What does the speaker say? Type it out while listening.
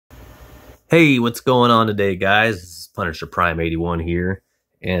Hey, what's going on today, guys? This is Punisher Prime 81 here,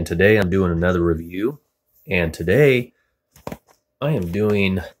 and today I'm doing another review. And today I am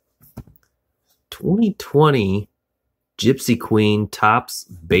doing 2020 Gypsy Queen Topps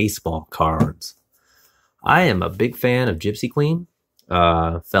baseball cards. I am a big fan of Gypsy Queen.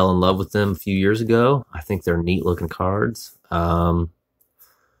 Fell in love with them a few years ago. I think they're neat looking cards. I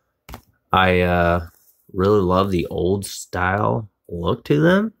really love the old style look to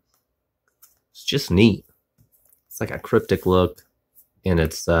them. It's just neat. It's like a cryptic look, and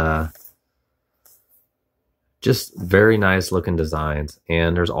it's just very nice looking designs.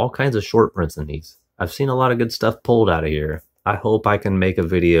 And there's all kinds of short prints in these. I've seen a lot of good stuff pulled out of here. I hope I can make a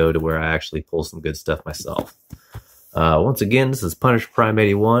video to where I actually pull some good stuff myself. Once again, this is Punisher Prime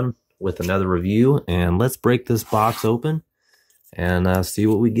 81 with another review, and let's break this box open and see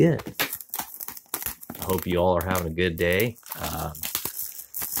what we get. I hope you all are having a good day.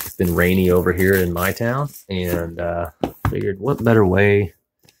 It's been rainy over here in my town, and figured what better way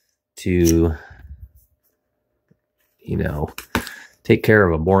to, take care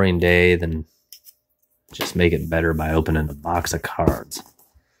of a boring day than just make it better by opening a box of cards.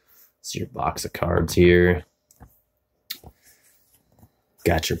 It's your box of cards here.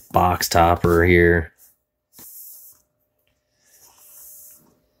 Got your box topper here.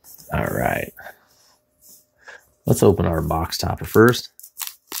 All right. Let's open our box topper first.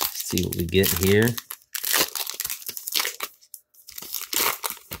 See what we get here.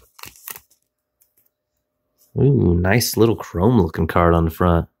 Ooh, nice little chrome looking card on the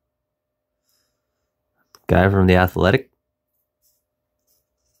front. Guy from the Athletic.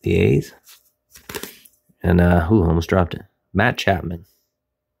 The A's. And almost dropped it. Matt Chapman.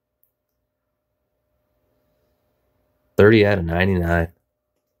 30 out of 99.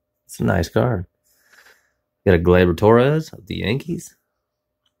 It's a nice card. Got a Gleyber Torres of the Yankees.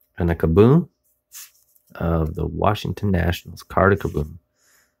 And a Kaboom of the Washington Nationals. Card of Kaboom.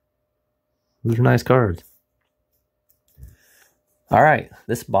 Those are nice cards. All right,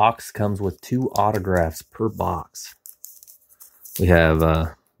 this box comes with 2 autographs per box. We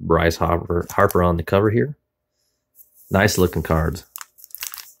have Bryce Harper on the cover here. Nice looking cards.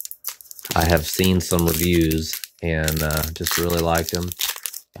 I have seen some reviews and just really liked them.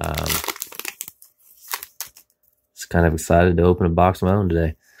 Just kind of excited to open a box of my own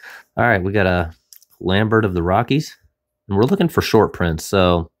today. All right, we got a Lambert of the Rockies, and we're looking for short prints.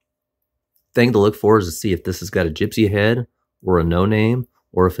 So, thing to look for is to see if this has got a Gypsy head or a no name,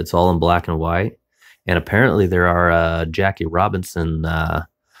 or if it's all in black and white. And apparently, there are Jackie Robinson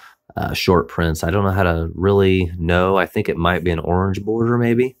short prints. I don't know how to really know. I think it might be an orange border,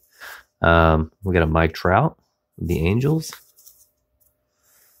 maybe. We got a Mike Trout, the Angels.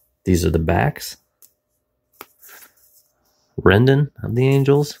 These are the backs. Rendon of the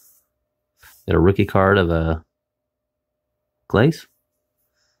Angels. Got a rookie card of a Glaze.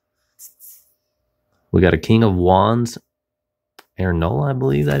 We got a King of Wands, Aaron Nola, I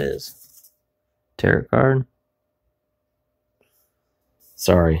believe that is. Tarot card.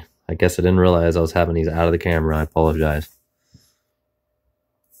 Sorry, I guess I didn't realize I was having these out of the camera. I apologize.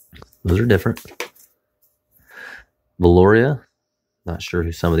 Those are different. Valoria. Not sure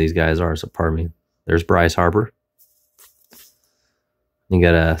who some of these guys are, so pardon me. There's Bryce Harper. You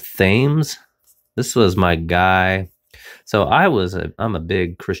got a Thames. This was my guy. So I'm a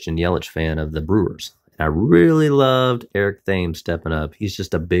big Christian Yelich fan of the Brewers. I really loved Eric Thames stepping up. He's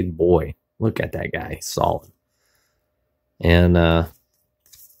just a big boy. Look at that guy. He's solid. And I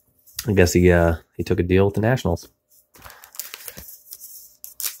guess he took a deal with the Nationals.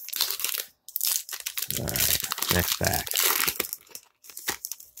 All right, next pack.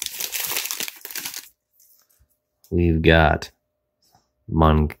 We've got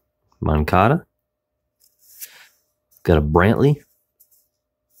Moncada. Got a Brantley.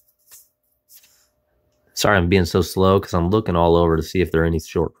 Sorry I'm being so slow because I'm looking all over to see if there are any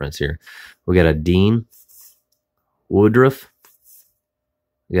short prints here. We got a Dean. Woodruff.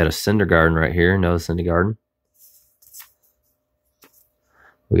 We got a Syndergaard right here. No Syndergaard.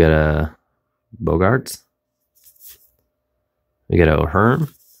 We got a Bogarts. We got a O'Hearn.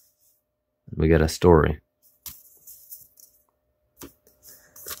 We got a Story.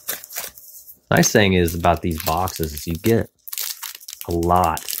 Nice thing is about these boxes is you get a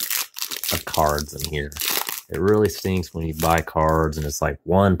lot of cards in here. It really stinks when you buy cards and it's like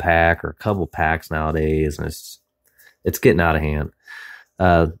one pack or a couple packs nowadays, and it's getting out of hand.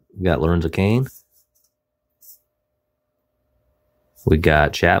 We got Lorenzo Cain. We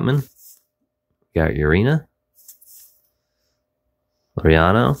got Chapman. We got Urena.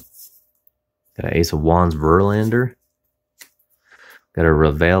 Loriano. Got an Ace of Wands Verlander. Got a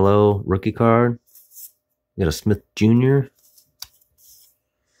Ravello rookie card. We got a Smith Jr.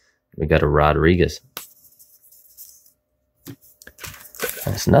 We got a Rodriguez.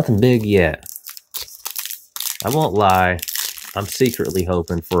 It's nothing big yet. I won't lie. I'm secretly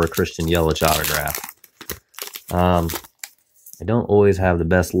hoping for a Christian Yelich autograph. I don't always have the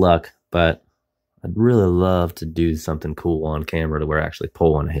best luck, but I'd really love to do something cool on camera to where I actually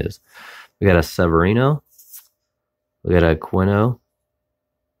pull one of his. We got a Severino. We got a Quino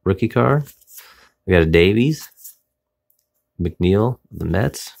rookie card. We got a Davies. McNeil, the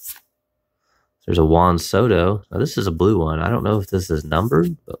Mets. There's a Juan Soto. Now, this is a blue one. I don't know if this is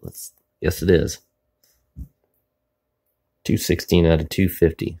numbered, but yes, it is. 216 out of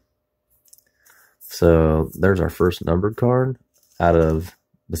 250. So there's our first numbered card out of,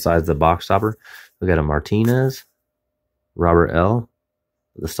 besides the box topper. We got a Martinez, Robert L.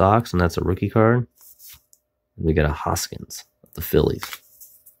 the Sox, and that's a rookie card. And we got a Hoskins of the Phillies.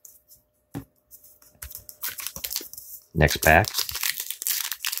 Next pack.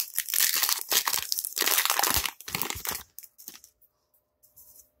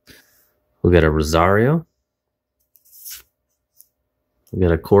 We got a Rosario. We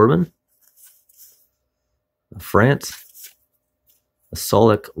got a Corbin. A France. A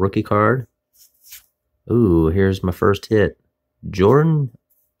Solik rookie card. Ooh, here's my first hit. Jordan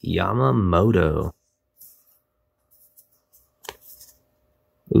Yamamoto.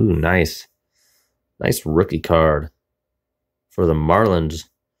 Ooh, nice. Nice rookie card for the Marlins.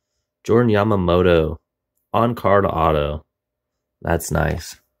 Jordan Yamamoto. On-card auto. That's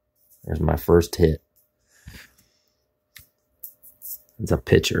nice. There's my first hit. It's a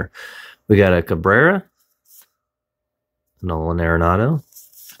pitcher. We got a Cabrera. Nolan Arenado.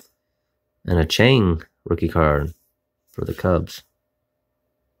 And a Chang rookie card for the Cubs.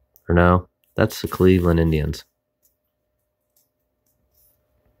 Or no, that's the Cleveland Indians.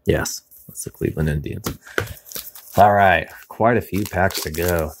 Yes, that's the Cleveland Indians. All right, quite a few packs to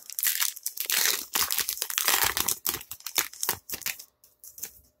go.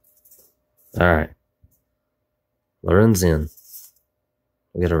 All right. Lorenzen.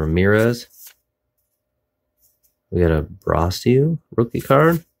 We got a Ramirez. We got a Brosio rookie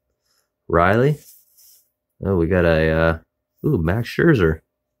card. Riley. Oh, we got a Max Scherzer.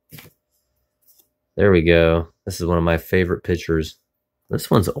 There we go. This is one of my favorite pitchers.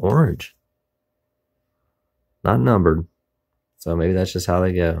 This one's orange. Not numbered. So maybe that's just how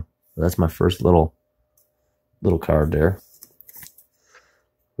they go. That's my first little card there.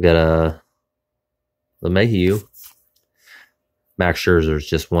 We got a LeMahieu. Max Scherzer is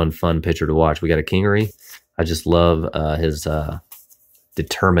just one fun pitcher to watch. We got a Kingery. I just love his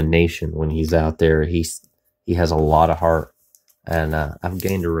determination when he's out there. He has a lot of heart, and I've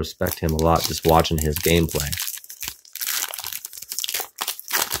gained to respect him a lot just watching his gameplay.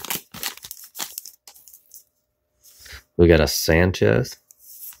 We got a Sanchez.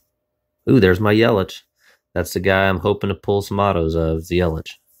 Ooh, there's my Yelich. That's the guy I'm hoping to pull some autos of, is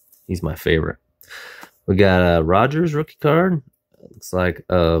Yelich. He's my favorite. We got a Rogers rookie card. Looks like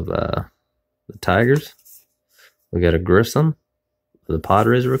of the Tigers. We got a Grissom, the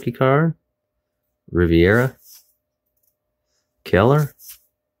Padres rookie card. Riviera. Keller.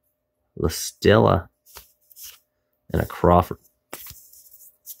 La Stella. And a Crawford.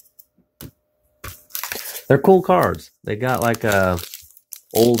 They're cool cards. They got like a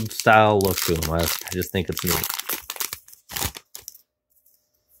old style look to them. I just think it's neat.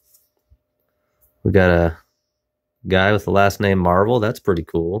 We got a guy with the last name Marvel. That's pretty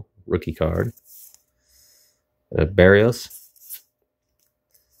cool. Rookie card. Barrios.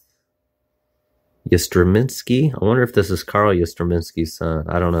 Yastrzemski. I wonder if this is Carl Yastrzemski's son.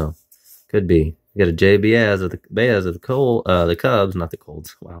 I don't know. Could be. We got a J. Baez of the Cubs, not the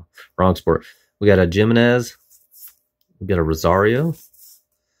Colts. Wow, wrong sport. We got a Jimenez. We got a Rosario.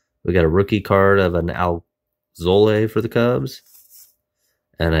 We got a rookie card of an Alzole for the Cubs,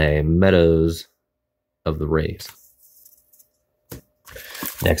 and a Meadows of the Rays.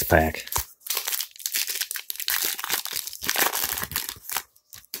 Next pack.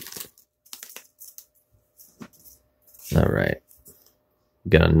 All right. We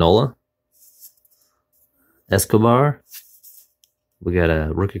got a Nola. Escobar. We got a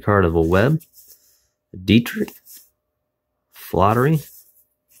rookie card of a Webb. Dietrich. Flattery.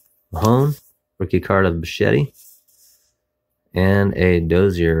 Mahone. Rookie card of Bichetti. And a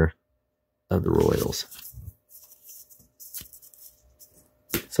Dozier of the Royals.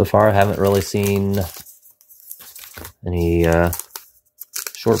 So far, I haven't really seen any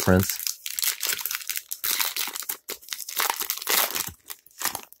short prints.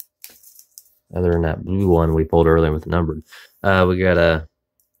 Other than that blue one we pulled earlier with the numbered. We got a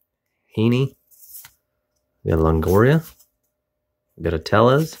Heaney. We got a Longoria. We got a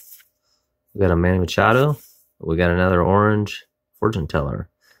Tellez. We got a Manny Machado. We got another orange fortune teller.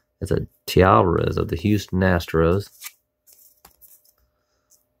 It's a Alvarez of the Houston Astros.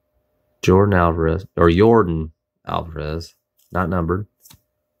 Jordan Alvarez, not numbered.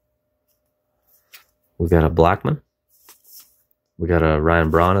 We got a Blackman. We got a Ryan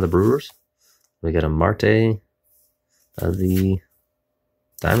Braun of the Brewers. We got a Marte of the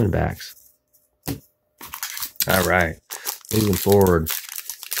Diamondbacks. All right, moving forward.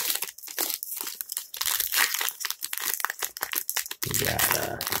 We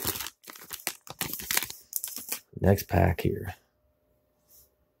got next pack here.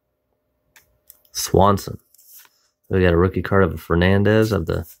 Swanson. We got a rookie card of a Fernandez of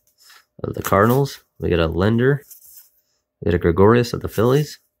the Cardinals. We got a Linder. We got a Gregorius of the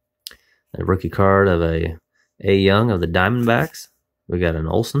Phillies. A rookie card of a Young of the Diamondbacks. We got an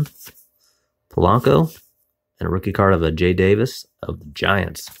Olsen, Polanco, and a rookie card of a J. Davis of the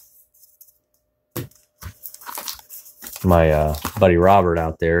Giants. My buddy Robert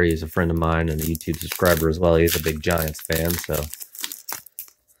out there, he's a friend of mine and a YouTube subscriber as well. He's a big Giants fan, so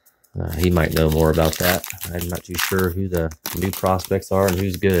he might know more about that. I'm not too sure who the new prospects are and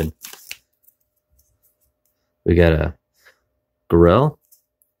who's good. We got a Gurriel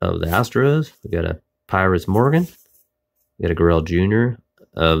of the Astros. We got a Pirates Morgan. We got a Gurriel Jr.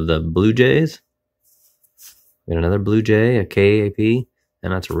 of the Blue Jays. We got another Blue Jay, a KAP,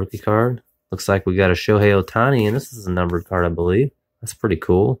 and that's a rookie card. Looks like we got a Shohei Ohtani, and this is a numbered card, I believe. That's pretty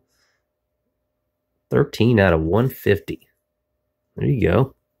cool. 13 out of 150. There you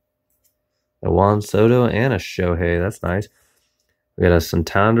go. A Juan Soto and a Shohei. That's nice. We got a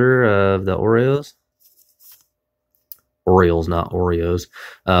Santander of the Orioles. Orioles, not Oreos.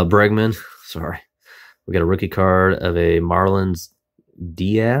 Bregman. Sorry. We got a rookie card of a Marlins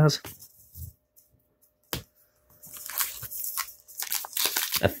Diaz.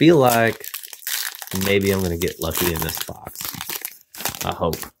 I feel like maybe I'm going to get lucky in this box. I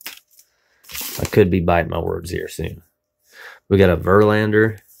hope. I could be biting my words here soon. We got a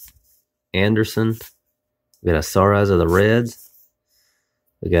Verlander, Anderson. We got a Suarez of the Reds.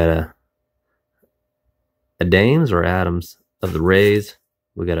 We got a Dames or Adams of the Rays.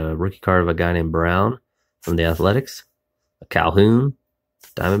 We got a rookie card of a guy named Brown from the Athletics. A Calhoun,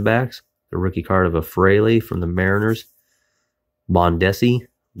 Diamondbacks. A rookie card of a Fraley from the Mariners. Mondesi,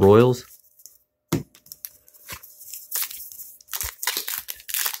 Royals.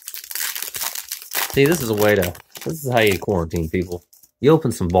 See, this is how you quarantine, people. You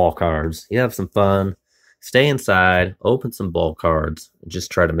open some ball cards, you have some fun, stay inside, open some ball cards, and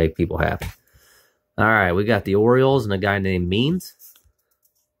just try to make people happy. All right, we got the Orioles and a guy named Means.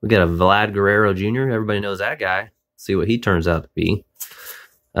 We got a Vlad Guerrero Jr. Everybody knows that guy. See what he turns out to be.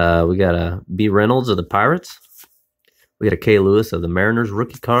 We got a B. Reynolds of the Pirates. We got a K. Lewis of the Mariners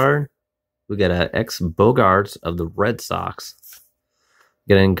rookie card. We got a X. Bogarts of the Red Sox.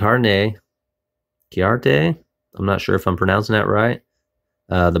 We got an Chiarte. I'm not sure if I'm pronouncing that right.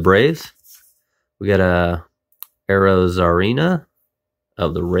 The Braves. We got a Arozarena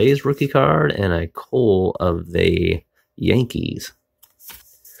of the Rays rookie card and a Cole of the Yankees.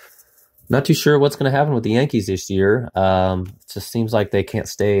 Not too sure what's going to happen with the Yankees this year. It just seems like they can't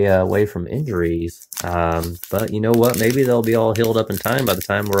stay away from injuries. But you know what? Maybe they'll be all healed up in time by the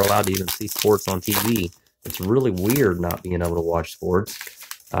time we're allowed to even see sports on TV. It's really weird not being able to watch sports.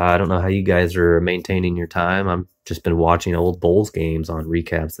 I don't know how you guys are maintaining your time. I've just been watching old Bulls games on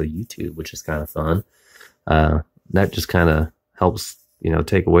recaps of YouTube, which is kind of fun. That just kind of helps,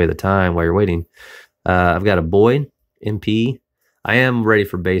 take away the time while you're waiting. I've got a Boyd, MP. I am ready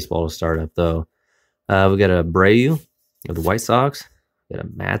for baseball to start up, though. We got a Abreu of the White Sox. We got a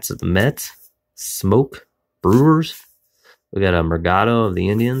Mats of the Mets. Smoke, Brewers. We got a Mercado of the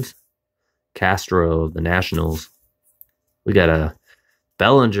Indians. Castro of the Nationals. We got a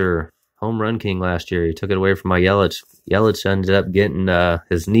Bellinger, home run king last year. He took it away from my Yelich. Yelich ended up getting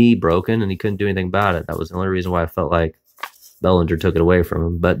his knee broken, and he couldn't do anything about it. That was the only reason why I felt like Bellinger took it away from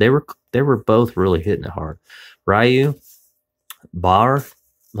him. But they were both really hitting it hard. Ryu, Barr.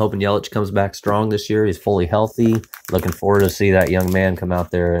 I'm hoping Yelich comes back strong this year. He's fully healthy. Looking forward to see that young man come out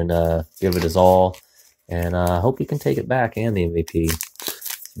there and give it his all. And I hope he can take it back and the MVP.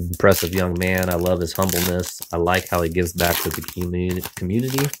 Impressive young man. I love his humbleness. I like how he gives back to the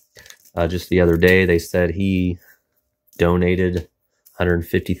community. Just the other day, they said he donated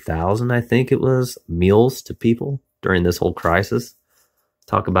 150,000, I think it was, meals to people during this whole crisis.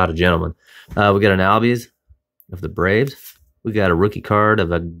 Talk about a gentleman. We got an Albies of the Braves. We got a rookie card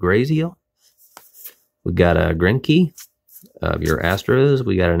of a Grazio. We got a Greinke of your Astros.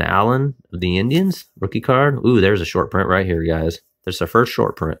 We got an Allen of the Indians rookie card. Ooh, there's a short print right here, guys. There's our first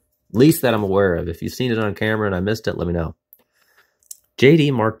short print, least that I'm aware of. If you've seen it on camera and I missed it, let me know.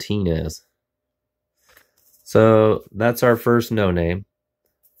 JD Martinez. So that's our first no name.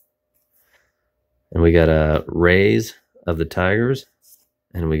 And we got a Rays of the Tigers.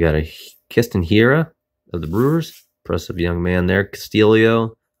 And we got a Kiston Hira of the Brewers. Impressive young man there.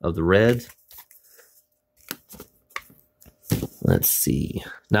 Castillo of the Reds. Let's see.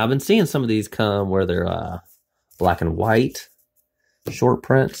 Now, I've been seeing some of these come where they're black and white short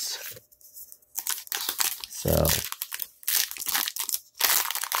prints. So,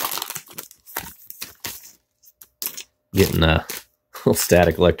 getting a little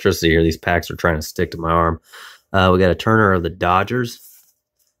static electricity here. These packs are trying to stick to my arm. We got a Turner of the Dodgers.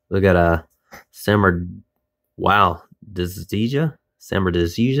 We got a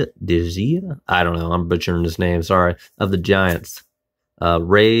Dizia? Dizia? I don't know. I'm butchering his name. Sorry. Of the Giants.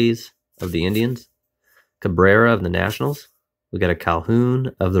 Rays of the Indians. Cabrera of the Nationals. We got a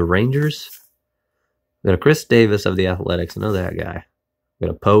Calhoun of the Rangers. We got a Chris Davis of the Athletics. I know that guy. We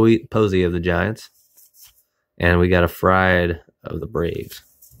got a Posey of the Giants. And we got a Fried of the Braves.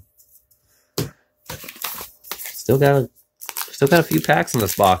 Still got a few packs in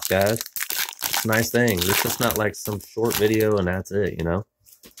this box, guys. It's a nice thing. This is not like some short video and that's it, you know.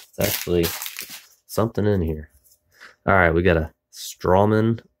 It's actually something in here. All right, we got a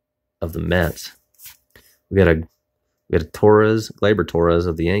Strawman of the Mets. We got a Gleyber Torres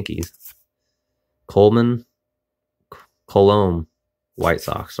of the Yankees. Colom, White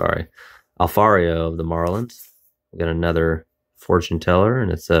Sox, sorry. Alfaro of the Marlins. We got another fortune teller,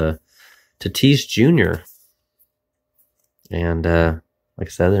 and it's a Tatis Jr. And like I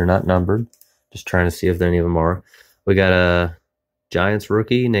said, they're not numbered. Just trying to see if any of them are. We got a Giants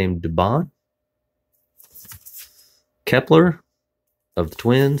rookie named Dubon. Kepler of the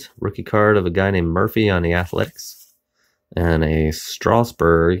Twins. Rookie card of a guy named Murphy on the Athletics. And a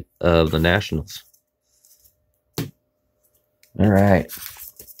Strasburg of the Nationals. All right.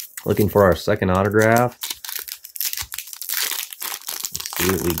 Looking for our second autograph. Let's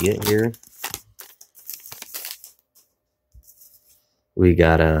see what we get here. We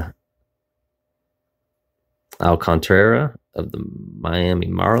got a Alcantara of the Miami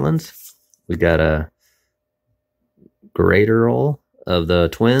Marlins. We got a Graterol of the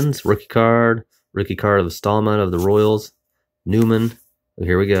Twins. Rookie card of the Stallman of the Royals. Newman.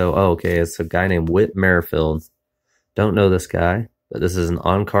 Here we go. Oh, okay. It's a guy named Whit Merrifield. Don't know this guy, but this is an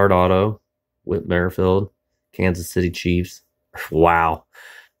on-card auto. Whit Merrifield, Kansas City Chiefs. Wow.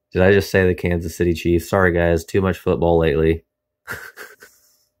 Did I just say the Kansas City Chiefs? Sorry, guys. Too much football lately.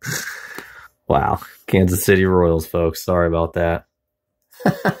 Wow. Kansas City Royals, folks. Sorry about that.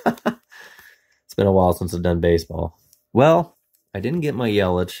 It's been a while since I've done baseball. Well, I didn't get my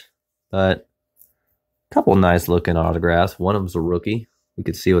Yelich, but a couple nice looking autographs. One of them's a rookie. We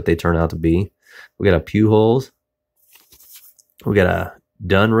could see what they turn out to be. We got a Pujols. We got a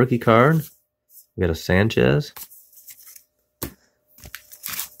Dunn rookie card. We got a Sanchez.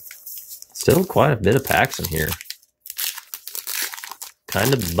 Still quite a bit of packs in here.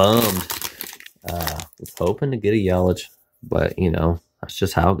 Kind of bummed. Was hoping to get a Yelich, but you know, that's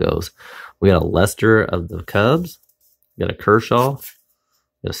just how it goes. We got a Lester of the Cubs. We got a Kershaw.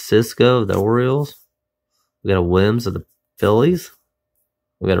 We got a Cisco of the Orioles. We got a Wims of the Phillies.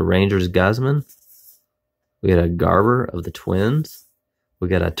 We got a Rangers Guzman. We got a Garber of the Twins. We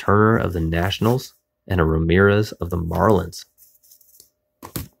got a Turner of the Nationals. And a Ramirez of the Marlins.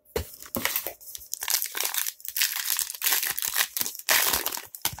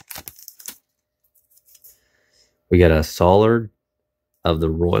 We got a Sollard of the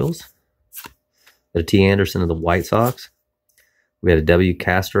Royals. We got a T. Anderson of the White Sox. We got a W.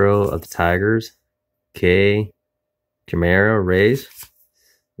 Castro of the Tigers. K. Camara, Rays.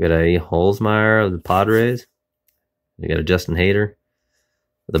 We got a Holzmeyer of the Padres. We got a Justin Hader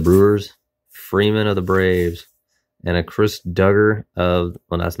of the Brewers. Freeman of the Braves. And a Chris Duggar of,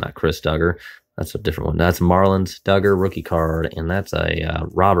 well, that's not Chris Duggar. That's a different one. That's Marlins Duggar rookie card. And that's a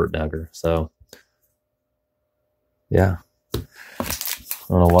Robert Duggar. So, yeah. I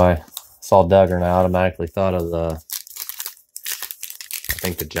don't know why I saw Duggar and I automatically thought of I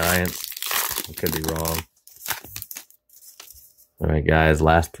think the Giants. I could be wrong. All right, guys,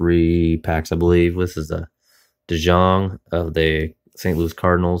 last three packs, I believe. This is a DeJong of the St. Louis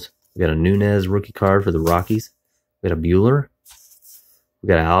Cardinals. We got a Nunez rookie card for the Rockies. We got a Buehler. We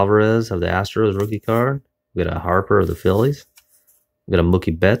got a Alvarez of the Astros rookie card. We got a Harper of the Phillies. We got a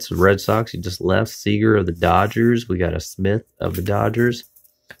Mookie Betts of the Red Sox. He just left. Seager of the Dodgers. We got a Smith of the Dodgers.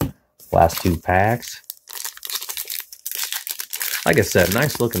 Last two packs. Like I said,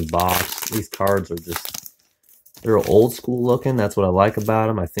 nice looking box. These cards are just, they're old school looking. That's what I like about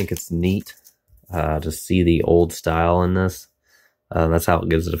them. I think it's neat to see the old style in this. That's how it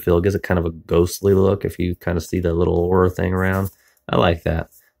gives it a feel. It gives it kind of a ghostly look if you kind of see the little aura thing around. I like that.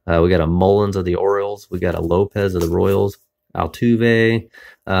 We got a Mullins of the Orioles. We got a Lopez of the Royals. Altuve.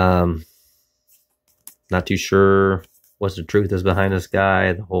 Not too sure what the truth is behind this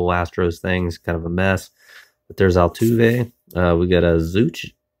guy. The whole Astros thing's kind of a mess. But there's Altuve. We got a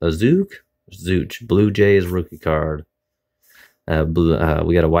Zooch, Blue Jays rookie card. We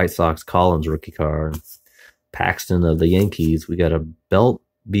got a White Sox Collins rookie card. Paxton of the Yankees. We got a Belt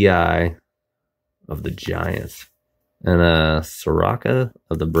BI of the Giants. And Soraka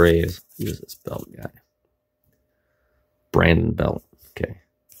of the Braves. Who is this Belt guy? Brandon Belt. Okay.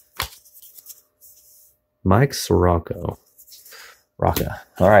 Mike Soraka. Rocca.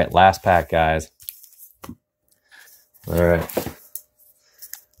 All right, last pack, guys. All right.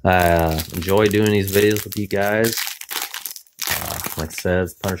 I enjoy doing these videos with you guys. Like I said,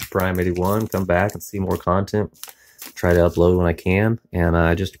 it's Punisher Prime 81. Come back and see more content. Try to upload when I can. And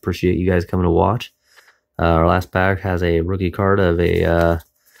I just appreciate you guys coming to watch. Our last pack has a rookie card of a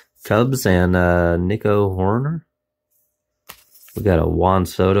Cubs and Nico Horner. We got a Juan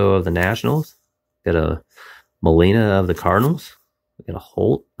Soto of the Nationals. Got a Molina of the Cardinals. We got a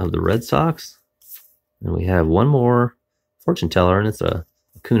Holt of the Red Sox. And we have one more fortune teller, and it's a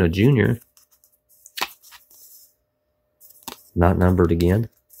Acuna Jr. Not numbered again.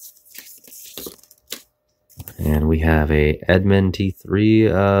 And we have a Edmund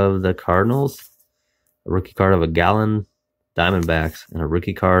T3 of the Cardinals. A rookie card of a Gallon Diamondbacks. And a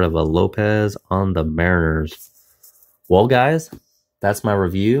rookie card of a Lopez on the Mariners. Well, guys, that's my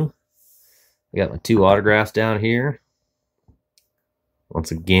review. I got my 2 autographs down here.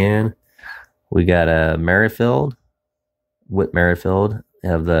 Once again, we got a Whit Merrifield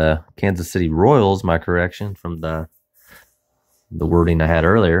of the Kansas City Royals, my correction from the wording I had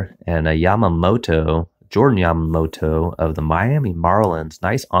earlier, and a Jordan Yamamoto of the Miami Marlins.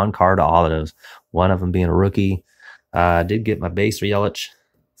 Nice on-card autos. One of them being a rookie. I did get my base Yelich,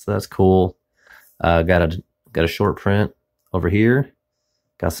 so that's cool. Got a short print over here.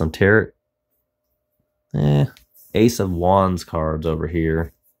 Got some Tarek. Ace of Wands cards over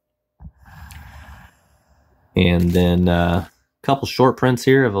here. And then a couple short prints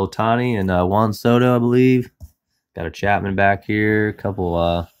here of Ohtani and Juan Soto, I believe. Got a Chapman back here. A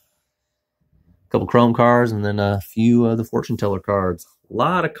couple Chrome cards, and then a few of the Fortune Teller cards. A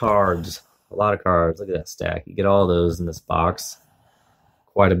lot of cards. Look at that stack. You get all those in this box.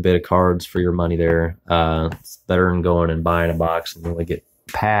 Quite a bit of cards for your money there. It's better than going and buying a box and you only get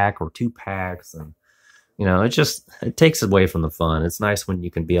a pack or 2 packs, and you know, it takes away from the fun. It's nice when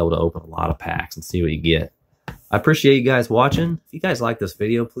you can be able to open a lot of packs and see what you get. I appreciate you guys watching. If you guys like this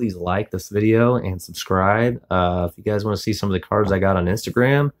video, please like this video and subscribe. If you guys want to see some of the cards I got on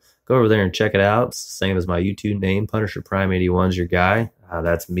Instagram, go over there and check it out. It's the same as my YouTube name, Punisher Prime 81 is your guy.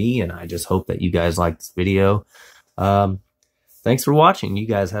 That's me, and I just hope that you guys like this video. Thanks for watching. You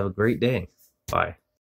guys have a great day. Bye.